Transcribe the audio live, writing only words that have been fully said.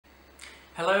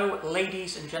Hello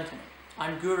ladies and gentlemen,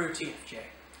 I'm Guru TFJ.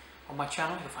 On my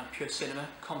channel you'll find pure cinema,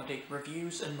 comedy,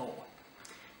 reviews and more.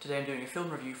 Today I'm doing a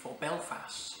film review for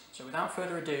Belfast, so without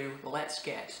further ado, let's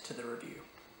get to the review.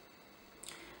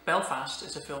 Belfast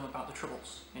is a film about the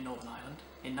Troubles in Northern Ireland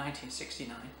in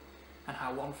 1969 and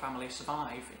how one family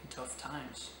survive in tough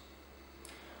times.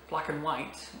 Black and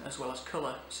white, as well as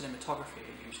colour cinematography,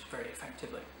 are used very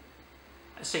effectively.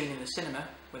 A scene in the cinema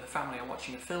where the family are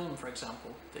watching a film, for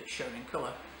example, that's shown in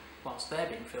colour whilst they're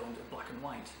being filmed in black and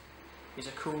white is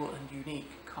a cool and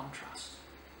unique contrast.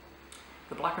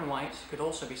 The black and white could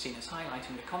also be seen as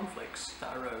highlighting the conflicts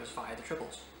that arose via the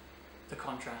Troubles, the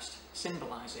contrast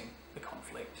symbolising the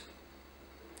conflict.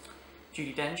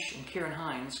 Judi Dench and Ciarán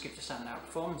Hinds give the standout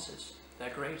performances.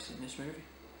 They're great in this movie.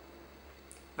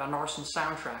 Van Morrison's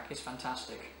soundtrack is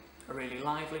fantastic, a really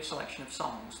lively selection of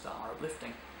songs that are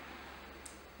uplifting.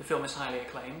 The film is highly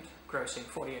acclaimed, grossing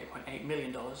 $48.8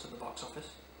 million at the box office.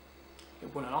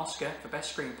 It won an Oscar for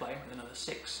Best Screenplay with another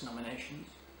 6 nominations.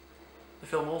 The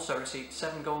film also received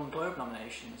 7 Golden Globe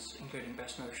nominations, including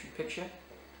Best Motion Picture,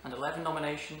 and 11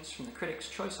 nominations from the Critics'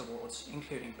 Choice Awards,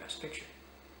 including Best Picture.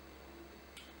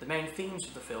 The main themes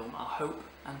of the film are hope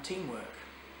and teamwork.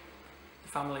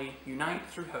 The family unite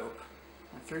through hope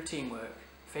and through teamwork,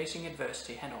 facing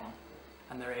adversity head-on,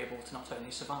 and they're able to not only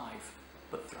survive,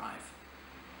 but thrive.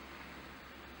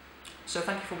 So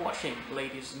thank you for watching,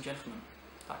 ladies and gentlemen.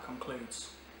 That concludes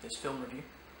this film review.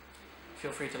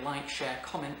 Feel free to like, share,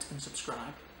 comment and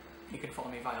subscribe. You can follow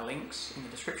me via links in the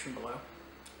description below.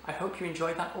 I hope you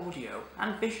enjoyed that audio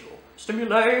and visual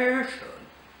stimulation.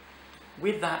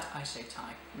 With that I say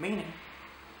tie, meaning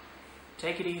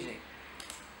take it easy.